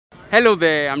Hello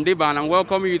there, I'm Deba and I'm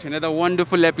welcoming you to another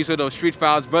wonderful episode of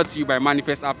Streetfiles brought to you by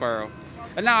Manifest Apparel.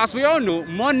 And now, as we all know,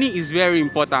 money is very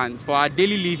important for our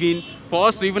daily living. For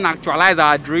us to even actualize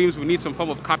our dreams, we need some form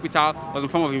of capital or some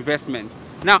form of investment.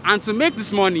 Now, and to make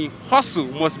this money, hustle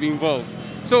must be involved.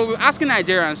 So we're asking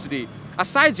Nigerians today,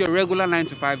 aside your regular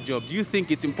 9-to-5 job, do you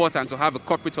think it's important to have a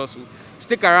corporate hustle?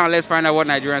 Stick around, let's find out what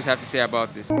Nigerians have to say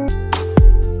about this.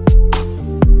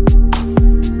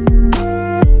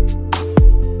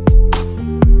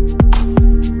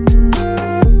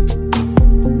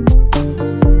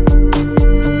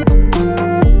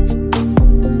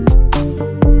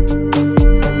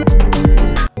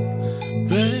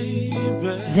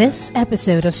 This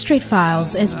episode of Street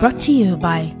Files is brought to you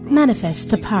by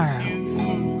Manifest Apparel.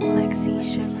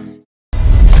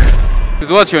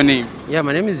 What's your name? Yeah,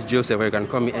 my name is Joseph. You can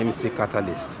call me MC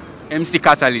Catalyst. MC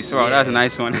Catalyst. Wow, that's a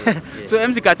nice one. So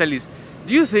MC Catalyst,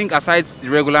 do you think aside the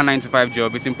regular 9-to-5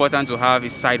 job, it's important to have a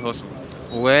side hustle?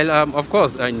 Well, of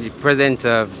course, in the present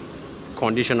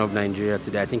condition of Nigeria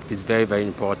today, I think it is very, very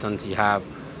important to have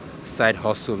side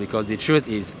hustle, because the truth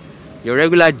is your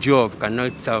regular job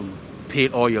cannot pay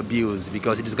all your bills,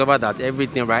 because you discover that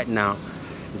everything right now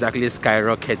is actually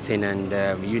skyrocketing, and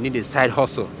you need a side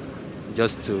hustle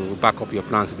just to back up your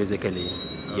plans, basically.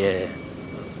 Yeah.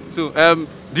 So,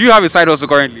 do you have a side hustle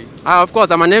currently? Of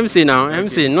course, I'm an MC now.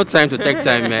 MC, no time to take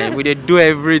time, man. We do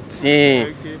everything.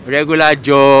 Okay. Regular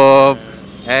job,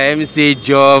 MC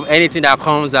job, anything that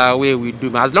comes our way, we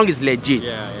do. As long as it's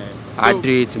legit, I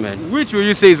do it, man. Which will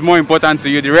you say is more important to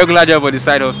you, the regular job or the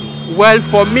side hustle? Well,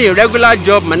 for me, regular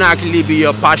job might not actually be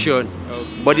your passion,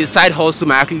 but the side hustle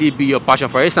might actually be your passion.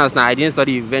 For instance, now I didn't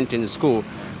study event in school,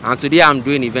 and today I'm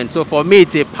doing events. So for me,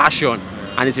 it's a passion,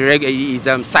 and it's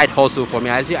a side hustle for me.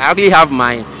 I actually have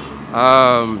my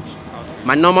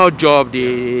my normal job,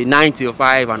 the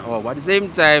 9-to-5 and all. But at the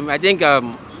same time, I think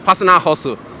personal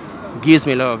hustle gives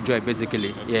me a lot of joy,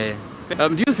 basically. Yeah.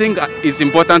 Do you think it's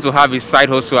important to have a side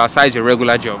hustle aside your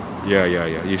regular job? Yeah,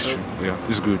 it's true. Yeah,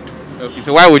 it's good. Okay,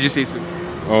 so why would you say so?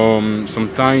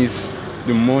 Sometimes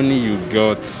the money you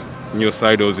got in your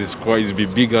side hustle is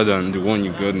bigger than the one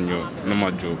you got in your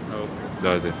normal job.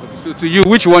 That's it. So to you,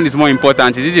 which one is more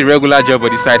important? Is it the regular job or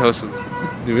the side hustle?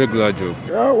 The regular job.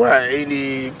 Yeah, well, in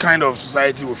the kind of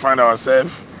society we find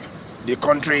ourselves, the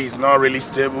country is not really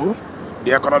stable,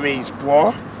 the economy is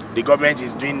poor, the government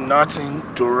is doing nothing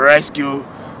to rescue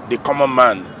the common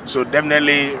man. So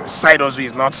definitely side hustle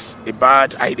is not a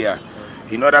bad idea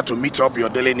in order to meet up your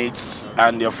daily needs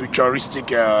and your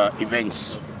futuristic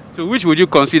events. So which would you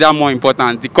consider more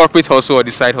important, the corporate hustle or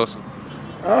the side hustle?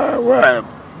 Well,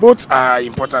 both are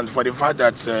important for the fact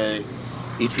that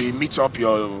it will meet up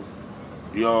your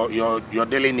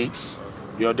daily needs,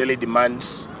 your daily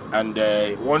demands, and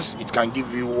once it can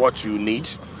give you what you need,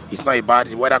 it's not a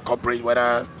bad, whether corporate,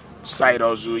 whether side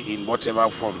hustle, in whatever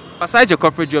form. Aside your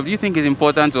corporate job, do you think it's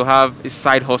important to have a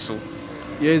side hustle?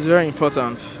 Yeah, it's very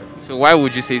important. So why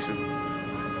would you say so?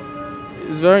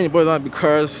 It's very important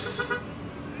because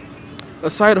a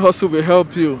side hustle will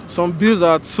help you. Some bills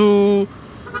are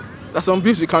some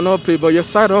bills you cannot pay, but your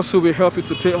side hustle will help you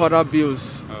to pay other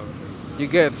bills. You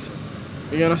get?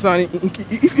 You understand?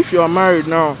 If you are married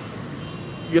now,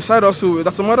 your side hustle,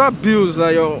 there's some other bills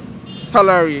that your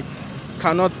salary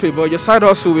cannot pay, but your side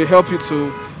hustle will help you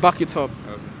to back it up.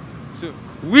 So,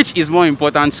 which is more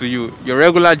important to you, your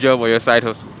regular job or your side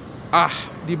hustle?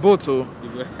 The both.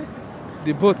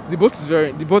 The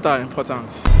both are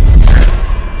important.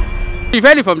 You've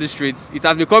heard it from the streets, it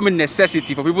has become a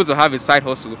necessity for people to have a side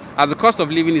hustle as the cost of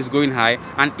living is going high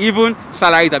and even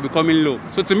salaries are becoming low.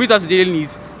 So to meet up to daily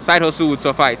needs, side hustle would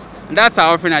suffice. And that's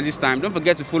our offering at this time. Don't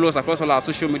forget to follow us across all our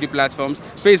social media platforms,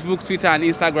 Facebook, Twitter and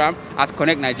Instagram at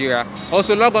Connect Nigeria.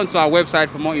 Also log on to our website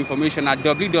for more information at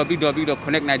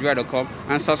www.connectnigeria.com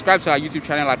and subscribe to our YouTube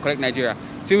channel at Connect Nigeria.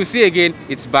 Till we see you again,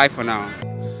 it's bye for now.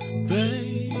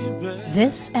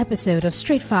 This episode of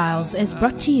Street Files is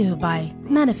brought to you by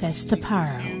Manifest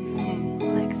Apparel.